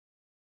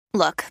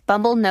Look,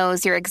 Bumble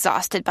knows you're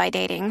exhausted by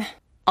dating.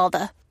 All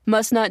the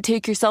must not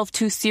take yourself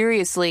too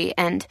seriously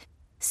and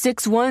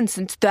 6'1"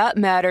 since that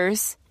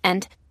matters.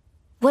 And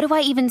what do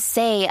I even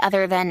say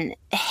other than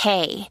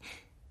hey?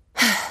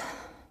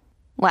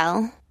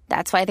 Well,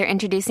 that's why they're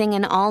introducing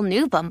an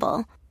all-new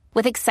Bumble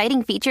with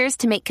exciting features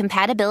to make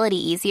compatibility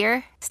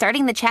easier,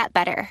 starting the chat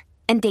better,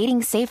 and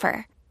dating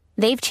safer.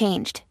 They've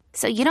changed,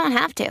 so you don't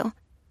have to.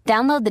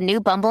 Download the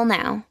new Bumble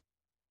now.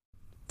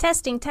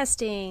 Testing.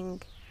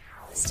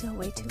 Still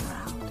way too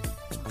loud.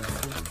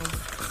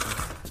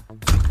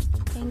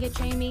 Dang it,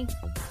 Jamie.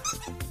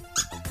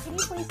 Can you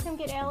please come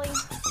get Ellie?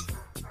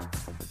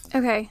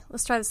 Okay,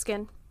 let's try this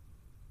again.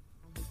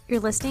 You're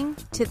listening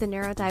to The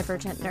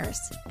Neurodivergent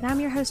Nurse, and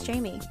I'm your host,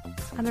 Jamie.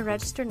 I'm a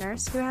registered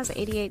nurse who has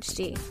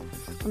ADHD.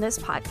 On this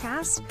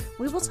podcast,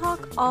 we will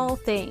talk all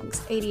things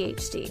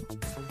ADHD.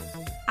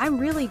 I'm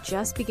really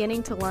just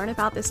beginning to learn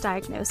about this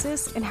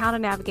diagnosis and how to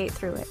navigate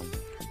through it.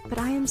 But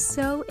I am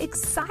so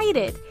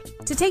excited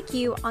to take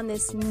you on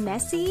this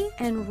messy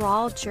and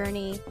raw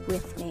journey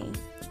with me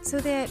so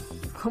that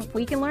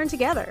we can learn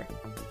together.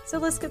 So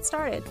let's get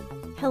started.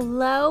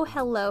 Hello,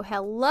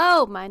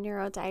 my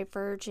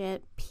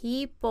neurodivergent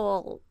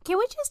people. Can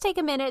we just take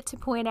a minute to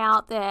point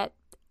out that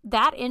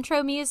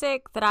intro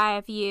music that I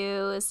have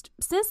used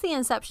since the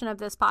inception of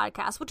this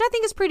podcast, which I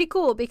think is pretty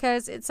cool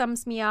because it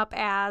sums me up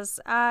as,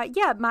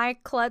 my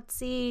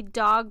klutzy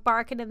dog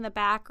barking in the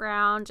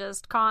background,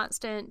 just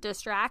constant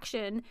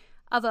distraction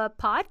of a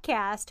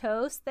podcast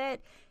host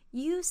that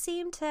you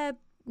seem to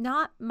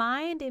not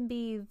mind and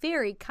be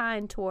very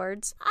kind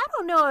towards. I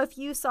don't know if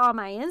you saw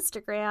my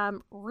Instagram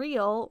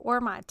reel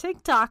or my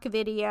TikTok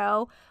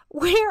video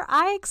where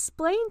I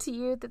explained to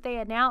you that they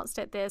announced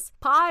at this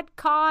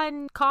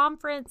PodCon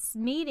conference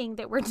meeting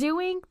that we're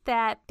doing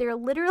that they're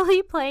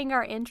literally playing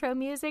our intro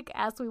music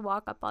as we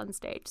walk up on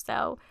stage.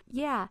 So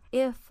yeah,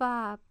 if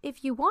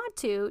you want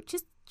to,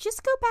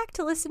 just go back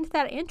to listen to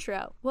that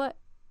intro.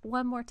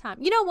 One more time.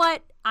 You know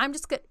what? I'm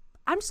just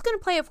gonna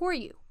play it for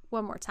you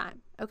one more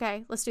time.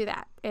 Okay, let's do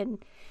that.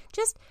 And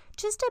just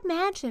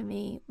imagine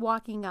me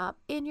walking up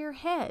in your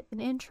head, an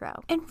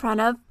intro, in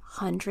front of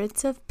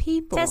hundreds of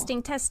people.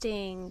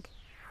 Testing.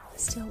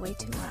 Still way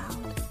too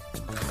loud.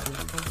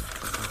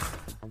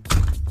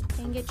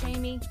 Dang it,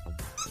 Jamie.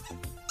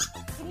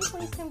 Can you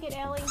please come get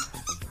Ellie?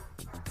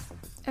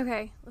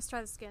 Okay, let's try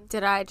this again.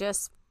 Did I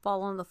just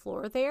fall on the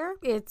floor there?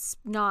 It's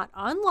not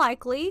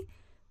unlikely,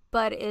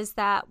 but is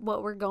that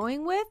what we're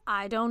going with?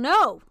 I don't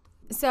know.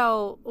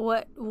 So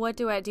what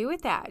do I do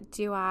with that?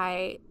 Do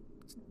I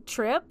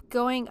trip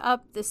going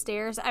up the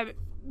stairs? I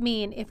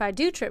mean, if I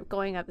do trip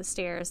going up the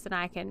stairs, then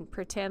I can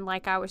pretend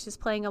like I was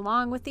just playing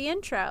along with the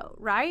intro,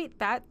 right?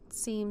 That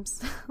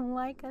seems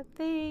like a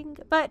thing.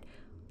 But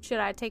should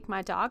I take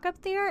my dog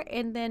up there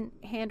and then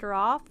hand her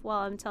off while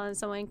I'm telling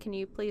someone, can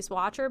you please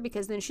watch her?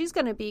 Because then she's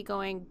going to be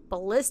going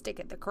ballistic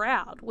at the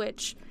crowd,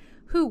 which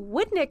who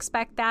wouldn't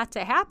expect that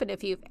to happen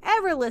if you've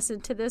ever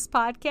listened to this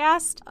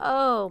podcast?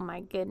 Oh my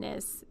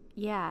goodness.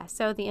 Yeah,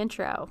 so the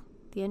intro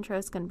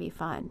is going to be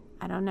fun.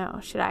 I don't know.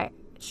 Should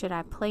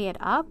I play it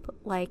up,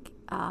 like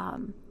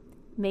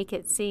make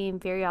it seem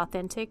very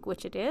authentic,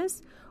 which it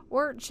is?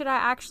 Or should I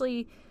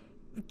actually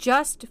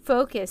just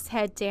focus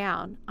head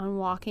down on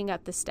walking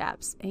up the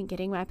steps and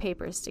getting my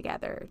papers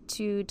together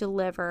to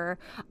deliver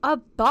a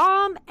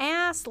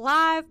bomb-ass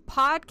live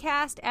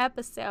podcast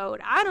episode?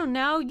 I don't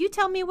know. You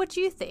tell me what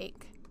you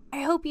think.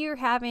 I hope you're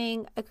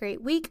having a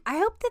great week. I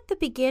hope that the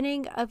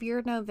beginning of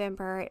your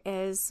November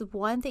is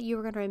one that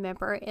you're going to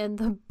remember in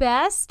the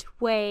best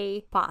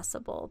way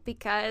possible,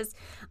 because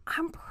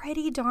I'm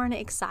pretty darn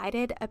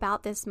excited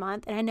about this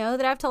month. And I know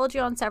that I've told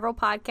you on several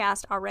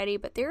podcasts already,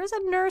 but there's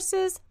a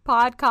nurses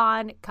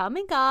PodCon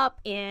coming up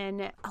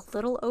in a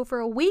little over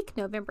a week,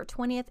 November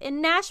 20th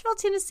in Nashville,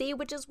 Tennessee,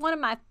 which is one of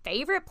my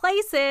favorite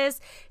places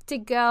to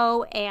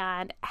go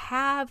and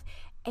have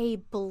a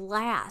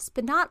blast.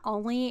 But not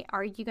only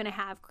are you going to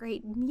have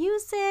great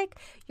music,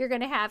 you're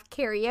going to have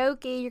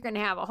karaoke, you're going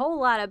to have a whole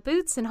lot of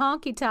boots and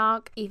honky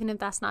tonk, even if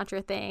that's not your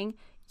thing.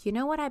 You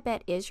know what I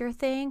bet is your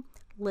thing?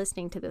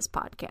 Listening to this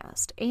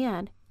podcast.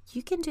 And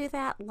you can do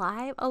that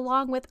live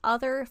along with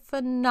other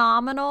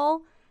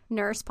phenomenal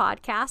nurse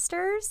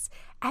podcasters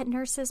at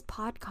Nurses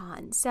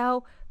PodCon.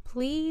 So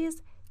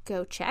please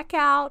go check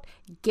out,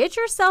 get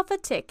yourself a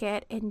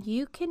ticket, and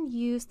you can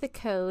use the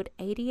code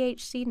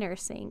ADHD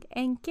Nursing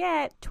and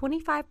get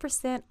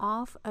 25%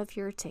 off of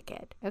your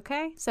ticket.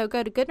 Okay? So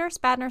go to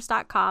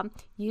goodnursebadnurse.com,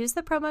 use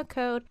the promo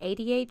code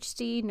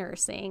ADHD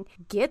Nursing,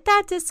 get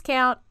that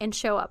discount, and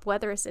show up,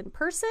 whether it's in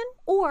person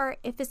or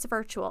if it's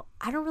virtual.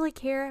 I don't really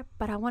care,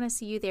 but I want to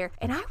see you there.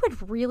 And I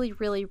would really,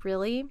 really,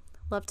 really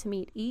love to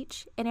meet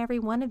each and every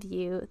one of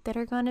you that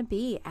are going to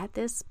be at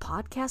this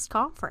podcast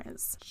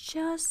conference.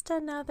 Just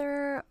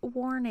another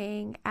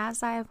warning,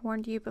 as I have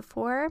warned you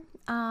before,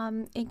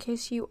 in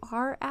case you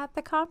are at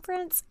the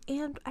conference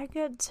and I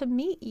get to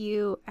meet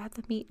you at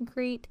the meet and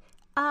greet,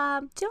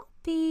 don't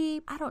be,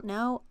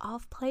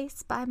 off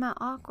place by my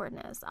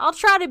awkwardness. I'll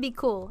try to be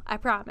cool. I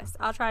promise.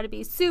 I'll try to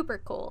be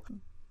super cool.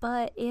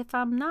 But if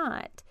I'm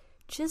not,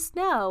 just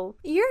know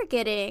you're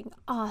getting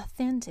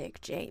authentic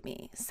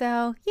Jamie.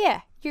 So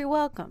yeah, you're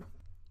welcome.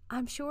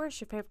 I'm sure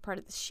it's your favorite part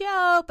of the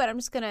show, but I'm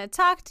just going to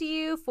talk to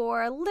you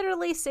for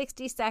literally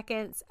 60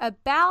 seconds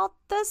about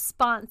the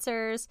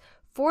sponsors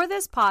for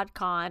this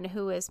PodCon,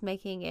 who is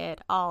making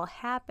it all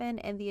happen,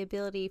 and the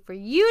ability for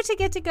you to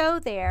get to go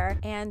there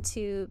and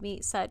to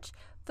meet such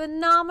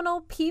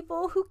phenomenal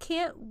people who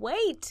can't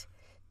wait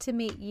to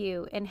meet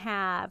you and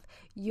have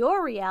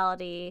your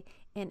reality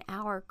in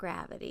our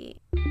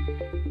gravity.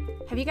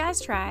 Have you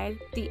guys tried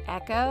the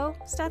Echo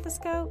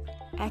stethoscope?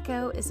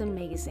 Echo is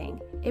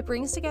amazing. It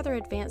brings together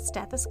advanced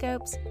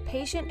stethoscopes,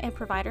 patient and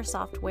provider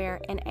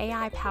software, and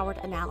AI-powered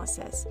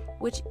analysis,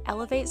 which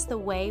elevates the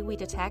way we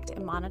detect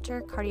and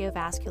monitor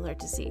cardiovascular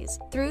disease.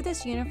 Through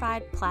this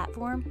unified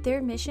platform,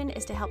 their mission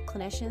is to help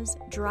clinicians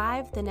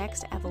drive the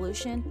next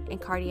evolution in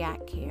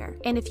cardiac care.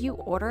 And if you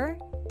order,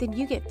 then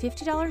you get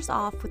 $50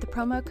 off with the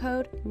promo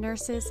code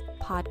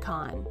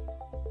NURSESPODCON.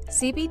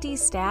 CBD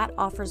Stat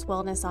offers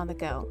wellness on the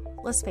go.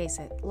 Let's face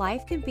it,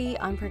 life can be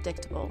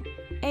unpredictable.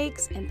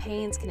 Aches and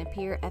pains can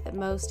appear at the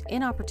most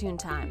inopportune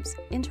times,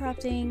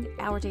 interrupting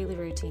our daily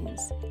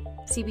routines.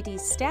 CBD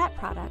Stat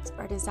products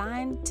are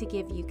designed to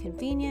give you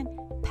convenient,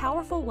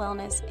 powerful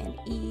wellness and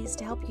ease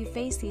to help you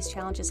face these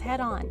challenges head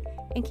on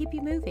and keep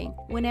you moving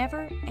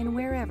whenever and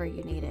wherever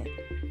you need it.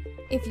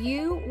 If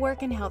you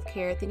work in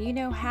healthcare, then you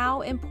know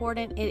how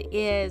important it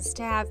is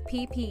to have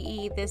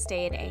PPE this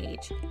day and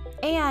age.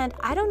 And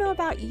I don't know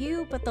about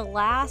you, but the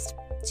last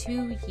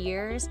 2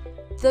 years,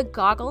 the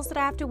goggles that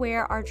I have to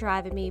wear are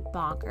driving me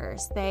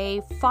bonkers.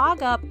 They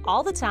fog up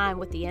all the time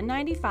with the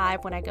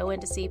N95 when I go in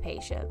to see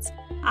patients.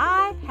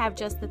 I have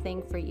just the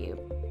thing for you.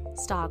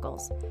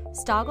 Stoggles.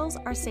 Stoggles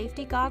are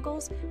safety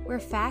goggles where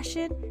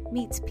fashion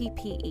meets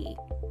PPE.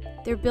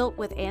 They're built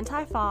with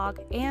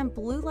anti-fog and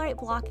blue light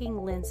blocking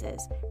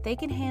lenses. They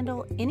can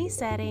handle any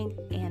setting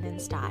and in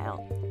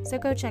style. So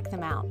go check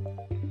them out.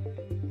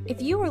 If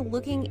you are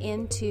looking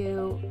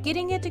into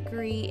getting a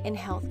degree in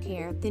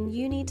healthcare, then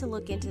you need to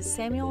look into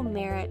Samuel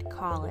Merritt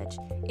College.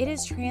 It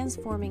is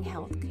transforming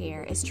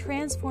healthcare. It's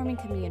transforming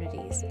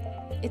communities.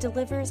 It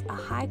delivers a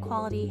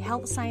high-quality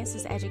health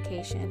sciences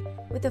education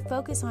with a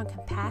focus on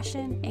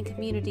compassion and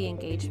community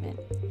engagement.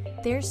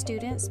 Their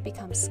students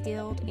become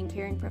skilled and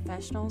caring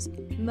professionals,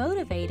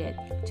 motivated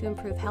to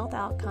improve health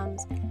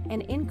outcomes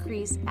and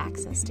increase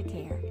access to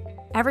care.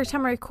 Every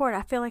time I record,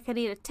 I feel like I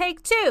need a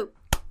take two,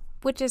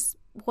 which is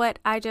what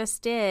I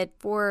just did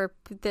for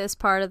this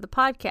part of the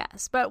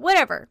podcast. But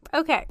whatever.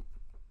 Okay.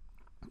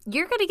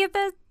 You're going to get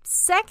the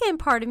second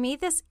part of me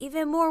that's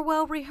even more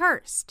well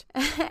rehearsed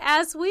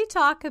as we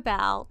talk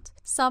about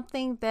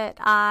something that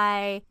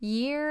I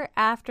year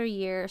after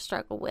year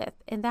struggle with,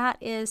 and that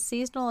is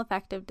seasonal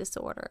affective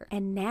disorder.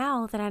 And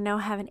now that I know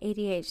I have an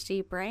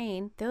ADHD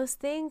brain, those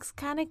things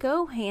kind of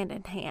go hand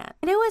in hand.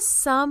 And it was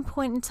some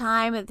point in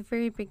time at the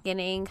very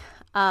beginning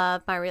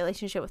of my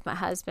relationship with my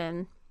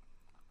husband,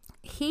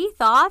 he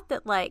thought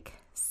that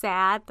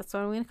SAD, that's what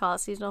I'm going to call it,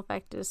 seasonal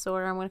affective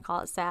disorder, I'm going to call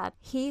it SAD.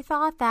 He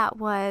thought that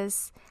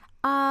was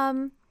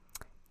kind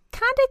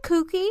of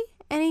kooky,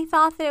 and he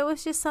thought that it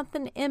was just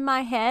something in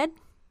my head,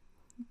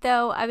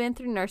 though I've been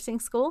through nursing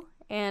school,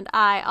 and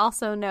I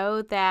also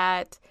know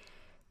that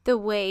the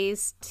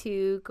ways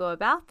to go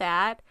about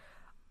that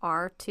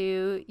are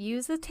to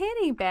use a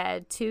tanning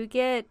bed to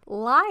get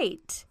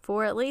light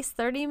for at least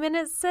 30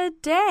 minutes a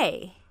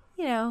day.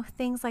 You know,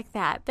 things like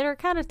that are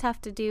kind of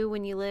tough to do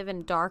when you live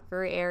in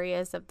darker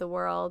areas of the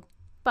world,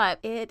 but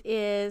it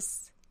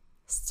is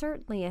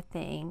certainly a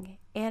thing,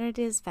 and it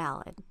is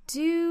valid.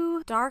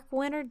 Do dark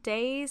winter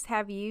days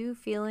have you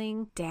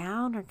feeling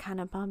down or kind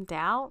of bummed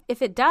out?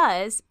 If it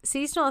does,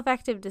 seasonal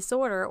affective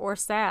disorder, or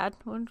SAD,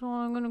 what's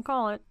I'm going to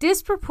call it,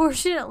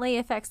 disproportionately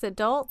affects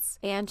adults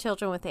and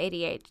children with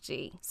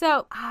ADHD.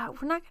 So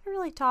we're not going to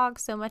really talk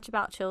so much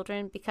about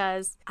children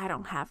because I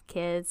don't have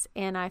kids,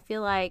 and I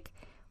feel like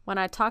when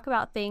I talk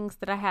about things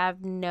that I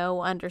have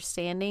no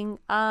understanding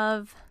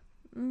of,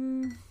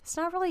 it's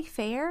not really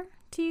fair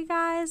to you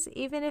guys,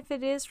 even if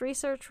it is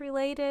research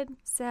related.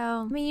 So,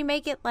 I mean, you may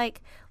get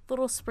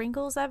little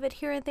sprinkles of it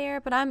here and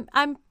there, but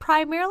I'm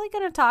primarily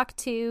going to talk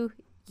to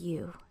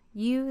you,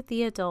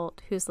 the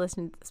adult who's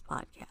listening to this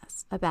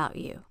podcast, about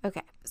you.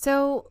 Okay,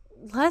 so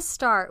let's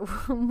start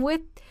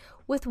with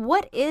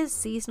what is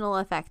seasonal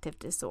affective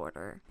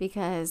disorder,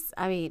 because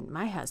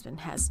my husband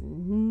has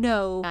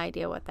no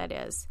idea what that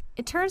is.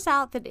 It turns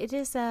out that it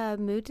is a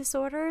mood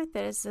disorder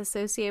that is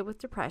associated with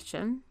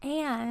depression,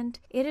 and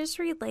it is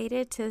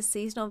related to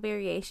seasonal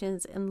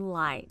variations in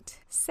light.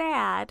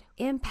 SAD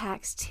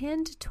impacts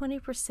 10 to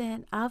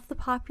 20% of the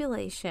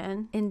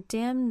population in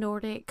dim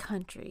Nordic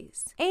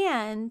countries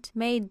and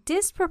may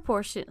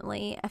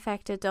disproportionately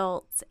affect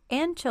adults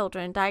and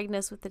children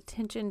diagnosed with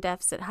attention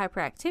deficit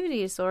hyperactivity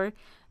disorder,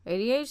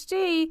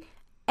 ADHD,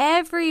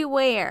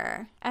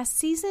 everywhere. As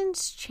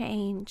seasons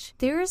change,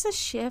 there is a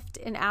shift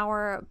in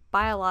our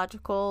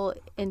biological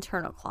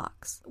internal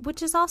clocks,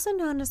 which is also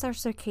known as our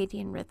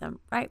circadian rhythm,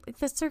 right?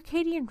 The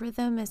circadian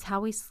rhythm is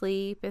how we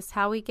sleep, is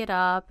how we get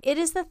up. It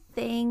is the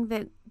thing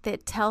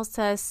that tells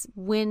us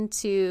when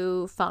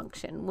to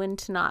function, when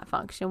to not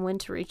function, when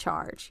to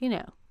recharge,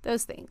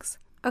 those things.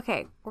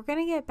 Okay, we're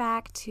going to get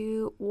back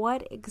to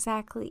what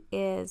exactly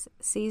is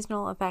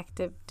seasonal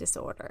affective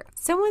disorder.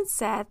 Someone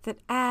said that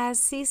as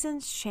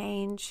seasons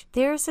change,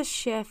 there's a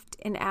shift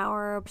in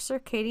our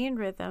circadian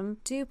rhythm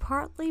due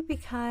partly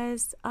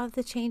because of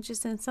the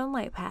changes in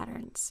sunlight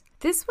patterns.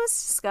 This was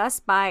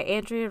discussed by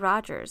Andrea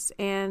Rogers,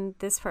 and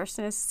this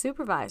person is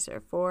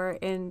supervisor for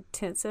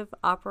intensive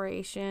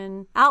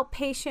operation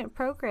outpatient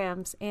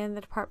programs in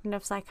the Department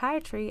of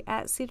Psychiatry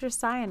at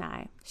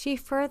Cedars-Sinai. She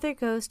further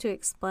goes to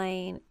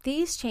explain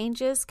these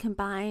changes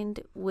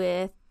combined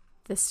with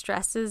the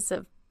stresses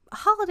of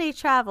holiday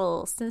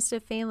travel,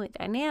 sensitive family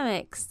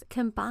dynamics,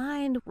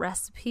 combined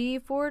recipe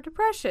for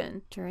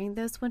depression during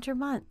those winter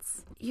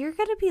months. You're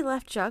going to be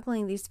left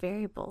juggling these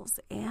variables,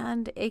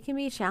 and it can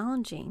be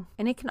challenging.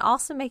 And it can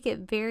also make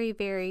it very,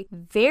 very,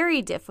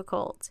 very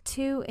difficult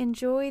to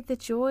enjoy the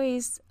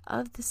joys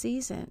of the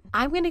season.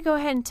 I'm going to go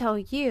ahead and tell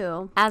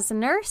you, as a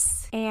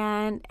nurse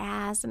and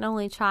as an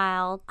only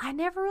child, I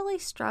never really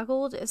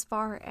struggled as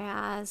far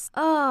as,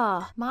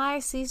 my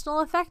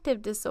seasonal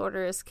affective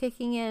disorder is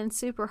kicking in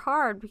super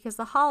hard because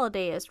the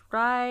holiday is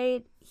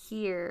right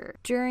here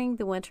during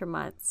the winter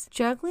months.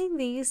 Juggling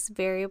these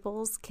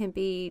variables can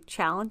be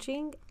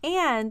challenging,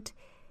 and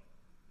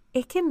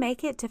it can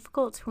make it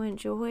difficult to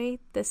enjoy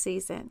the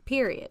season,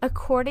 period.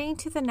 According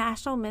to the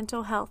National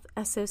Mental Health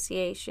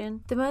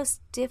Association, the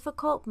most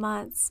difficult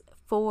months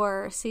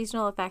for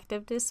seasonal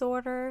affective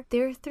disorder,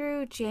 they're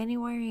through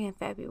January and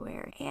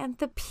February. And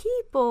the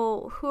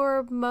people who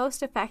are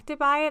most affected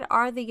by it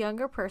are the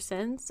younger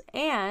persons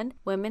and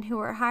women who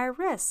are higher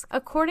risk.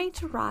 According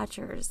to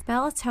Rogers,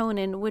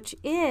 melatonin, which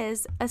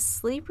is a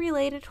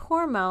sleep-related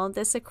hormone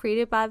that's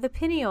secreted by the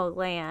pineal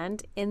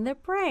gland in the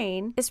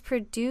brain, is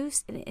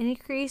produced in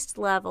increased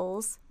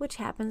levels, which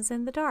happens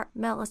in the dark.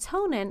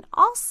 Melatonin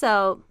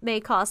also may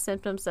cause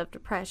symptoms of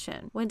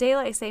depression. When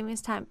daylight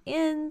savings time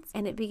ends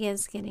and it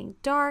begins getting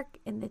dark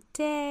in the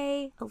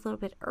day a little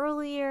bit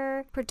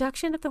earlier,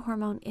 production of the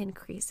hormone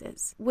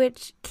increases,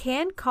 which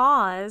can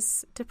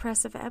cause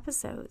depressive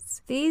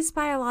episodes. These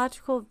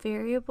biological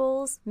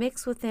variables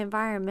mix with the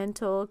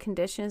environmental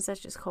conditions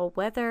such as cold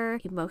weather,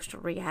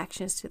 emotional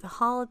reactions to the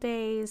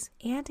holidays,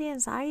 and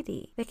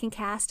anxiety that can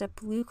cast a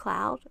blue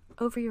cloud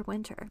over your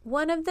winter.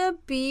 One of the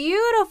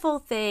beautiful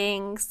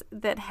things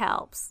that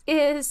helps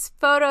is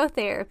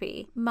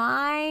phototherapy.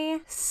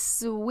 My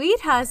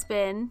sweet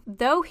husband,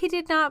 though he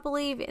did not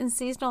believe in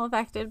seasonal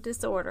affective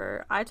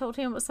disorder, I told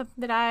him it was something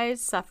that I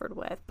suffered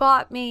with,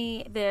 bought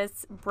me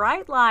this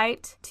bright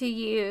light to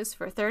use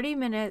for 30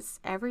 minutes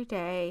every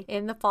day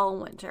in the fall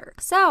and winter.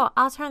 So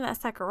I'll turn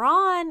that sucker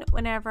on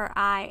whenever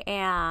I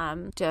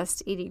am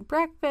just eating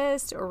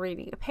breakfast or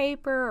reading a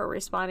paper or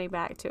responding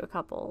back to a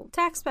couple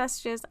text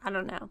messages. I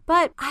don't know.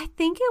 But I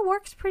think it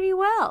works pretty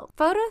well.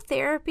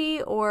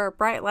 Phototherapy or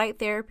bright light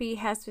therapy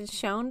has been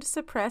shown to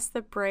suppress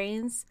the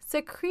brain's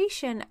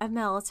secretion of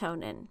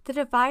melatonin. The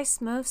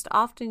device most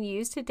often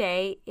used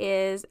today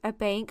is a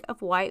bank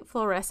of white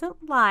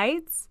fluorescent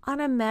lights on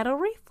a metal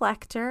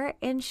reflector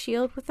and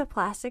shield with a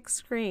plastic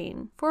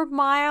screen. For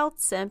mild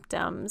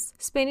symptoms,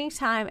 spending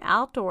time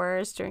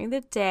outdoors during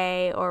the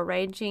day or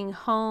arranging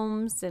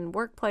homes and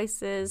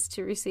workplaces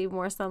to receive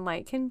more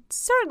sunlight can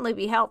certainly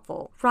be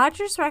helpful.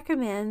 Rogers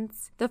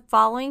recommends the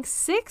following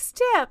 6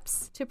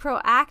 tips to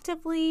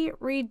proactively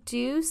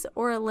reduce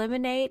or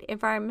eliminate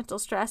environmental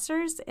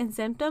stressors and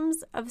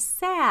symptoms of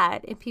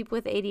SAD in people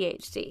with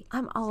ADHD.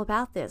 I'm all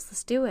about this.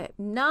 Let's do it.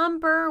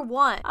 Number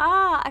 1.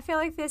 I feel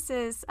like this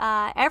is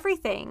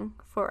everything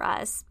for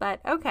us, but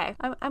okay,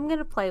 I'm going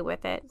to play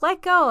with it.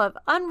 Let go of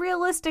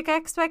unrealistic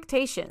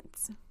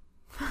expectations.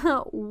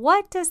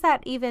 What does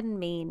that even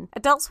mean?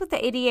 Adults with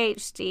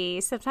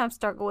ADHD sometimes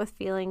struggle with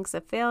feelings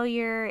of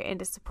failure and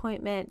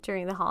disappointment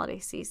during the holiday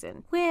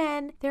season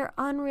when their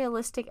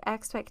unrealistic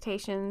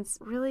expectations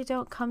really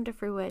don't come to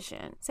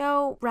fruition.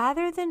 So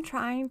rather than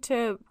trying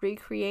to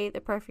recreate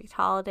the perfect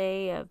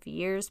holiday of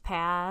years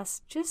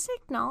past, just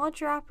acknowledge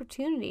your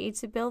opportunity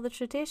to build the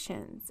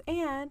traditions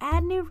and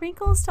add new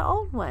wrinkles to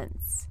old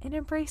ones and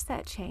embrace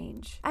that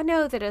change. I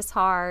know that it's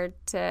hard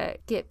to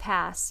get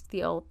past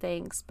the old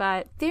things,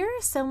 but there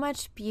is so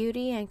much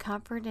beauty and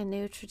comfort in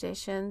new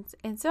traditions,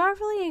 and so I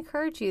really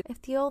encourage you,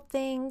 if the old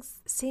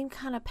things seem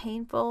kind of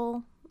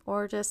painful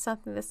or just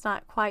something that's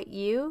not quite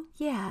you,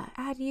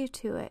 add you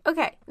to it.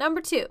 Okay,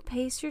 number 2,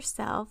 pace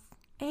yourself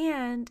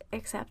and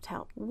accept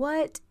help.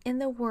 What in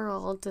the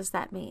world does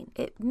that mean?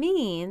 It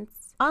means,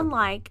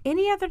 unlike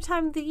any other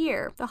time of the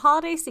year, the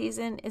holiday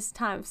season is a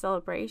time of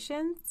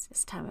celebrations,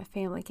 it's a time of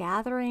family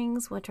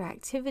gatherings, winter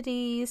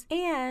activities,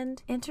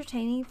 and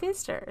entertaining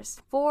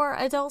visitors. For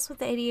adults with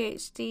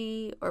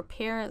ADHD or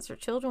parents or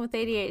children with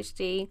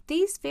ADHD,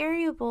 these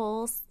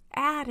variables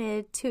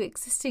added to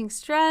existing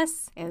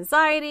stress,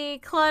 anxiety,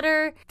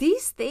 clutter,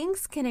 these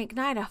things can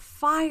ignite a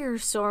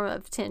firestorm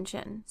of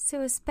tension.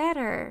 So it's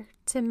better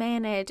to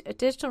manage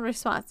additional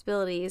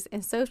responsibilities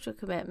and social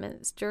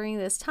commitments during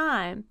this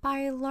time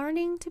by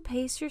learning to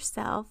pace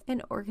yourself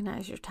and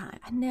organize your time.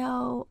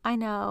 I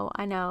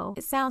know.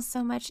 It sounds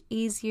so much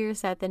easier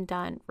said than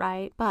done,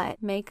 right?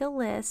 But make a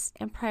list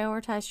and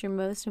prioritize your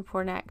most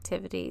important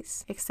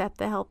activities. Accept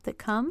the help that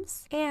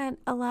comes and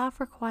allow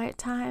for quiet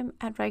time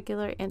at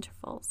regular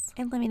intervals.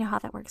 And let me know how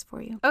that works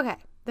for you. Okay.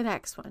 The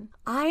next one.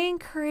 I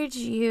encourage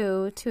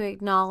you to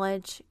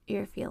acknowledge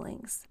your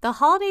feelings. The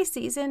holiday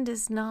season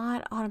does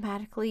not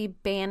automatically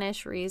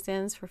banish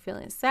reasons for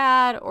feeling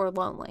sad or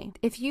lonely.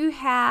 If you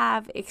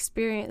have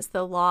experienced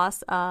the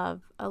loss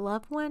of a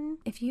loved one,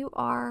 if you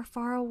are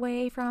far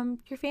away from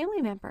your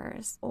family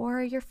members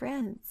or your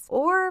friends,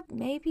 or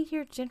maybe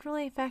you're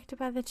generally affected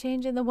by the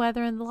change in the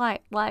weather and the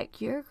light,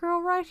 like your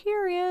girl right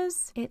here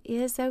is, it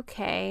is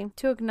okay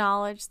to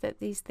acknowledge that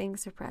these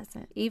things are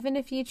present, even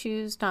if you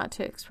choose not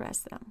to express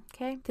them.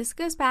 Okay, this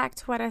goes back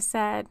to what I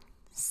said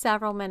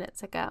several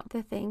minutes ago.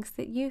 The things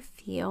that you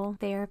feel,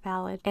 they are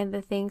valid, and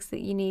the things that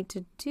you need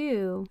to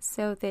do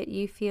so that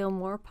you feel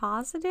more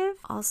positive,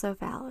 also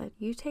valid.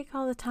 You take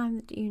all the time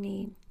that you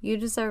need. You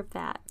deserve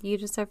that. You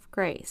deserve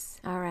grace.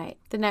 All right,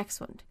 the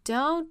next one.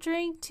 Don't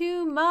drink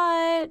too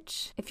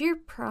much. If you're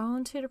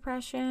prone to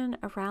depression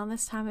around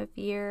this time of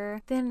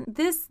year, then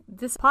this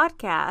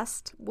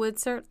podcast would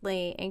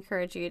certainly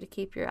encourage you to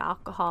keep your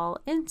alcohol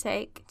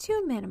intake to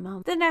a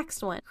minimum. The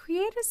next one.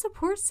 Create a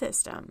support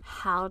system.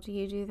 How do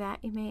you do that,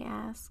 you may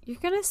ask? You're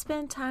going to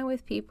spend time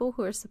with people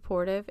who are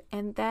supportive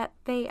and that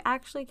they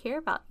actually care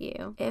about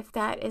you. If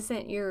that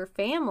isn't your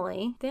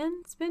family,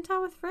 then spend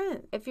time with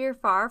friends. If you're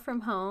far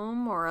from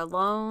home or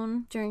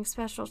alone during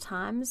special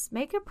times,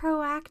 make a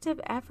proactive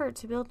effort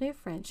to build new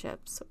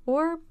friendships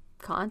or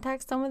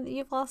contact someone that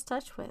you've lost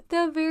touch with.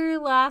 The very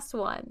last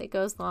one that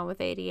goes along with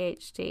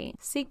ADHD,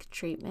 seek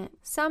treatment.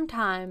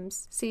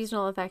 Sometimes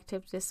seasonal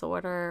affective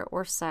disorder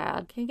or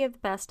SAD can get the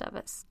best of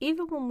us.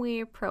 Even when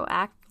we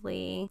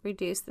proactively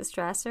reduce the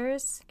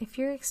stressors, if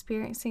you're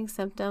experiencing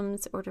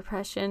symptoms or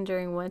depression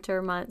during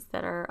winter months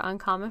that are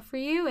uncommon for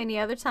you any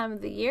other time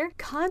of the year,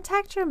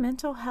 contact your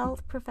mental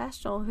health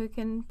professional who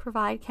can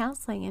provide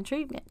counseling and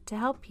treatment to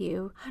help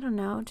you,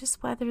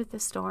 just weather the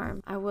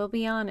storm. I will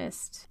be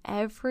honest,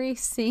 every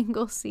single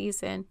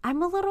season,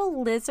 I'm a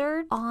little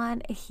lizard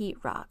on a heat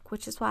rock,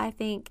 which is why I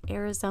think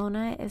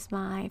Arizona is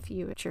my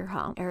future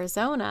home.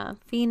 Arizona,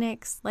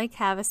 Phoenix, Lake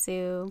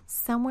Havasu,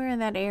 somewhere in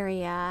that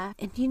area.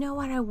 And you know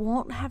what I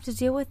won't have to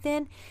deal with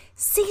then?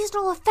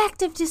 Seasonal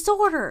affective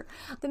disorder.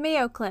 The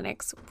Mayo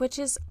Clinics, which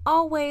is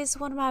always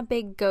one of my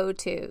big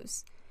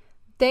go-tos.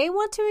 They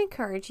want to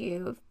encourage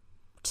you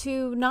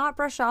to not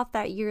brush off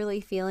that yearly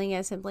feeling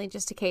as simply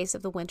just a case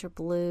of the winter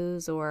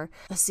blues or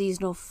a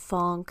seasonal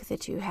funk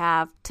that you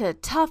have to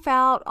tough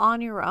out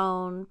on your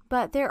own.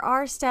 But there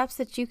are steps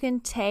that you can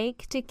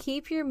take to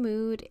keep your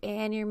mood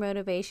and your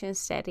motivation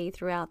steady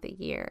throughout the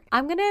year.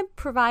 I'm going to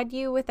provide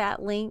you with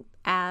that link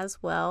as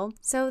well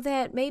so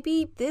that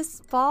maybe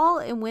this fall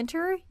and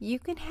winter you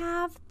can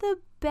have the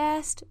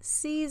best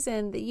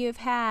season that you've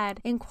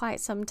had in quite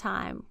some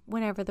time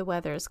whenever the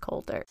weather is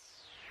colder.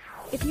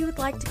 If you would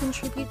like to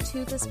contribute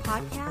to this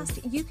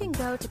podcast, you can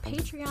go to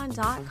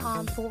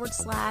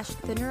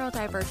patreon.com/The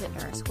Neurodivergent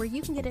Nurse, where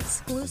you can get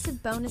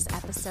exclusive bonus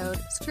episode,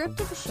 script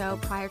of the show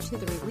prior to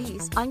the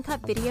release,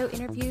 uncut video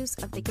interviews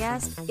of the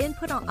guests,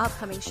 input on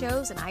upcoming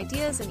shows and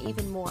ideas, and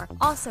even more.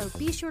 Also,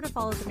 be sure to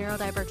follow The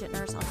Neurodivergent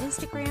Nurse on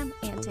Instagram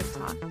and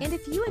TikTok. And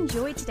if you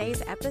enjoyed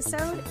today's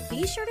episode,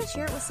 be sure to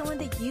share it with someone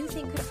that you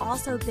think could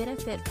also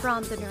benefit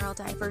from The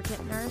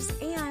Neurodivergent Nurse.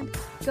 And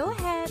go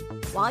ahead,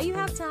 while you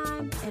have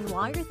time and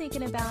while you're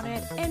thinking about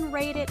it, and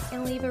rate it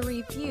and leave a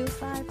review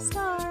 5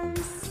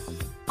 stars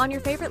on your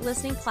favorite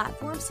listening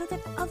platform so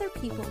that other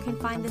people can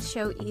find the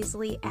show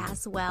easily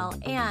as well.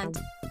 And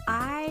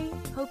I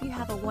hope you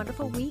have a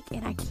wonderful week,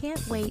 and I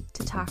can't wait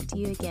to talk to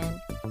you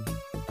again.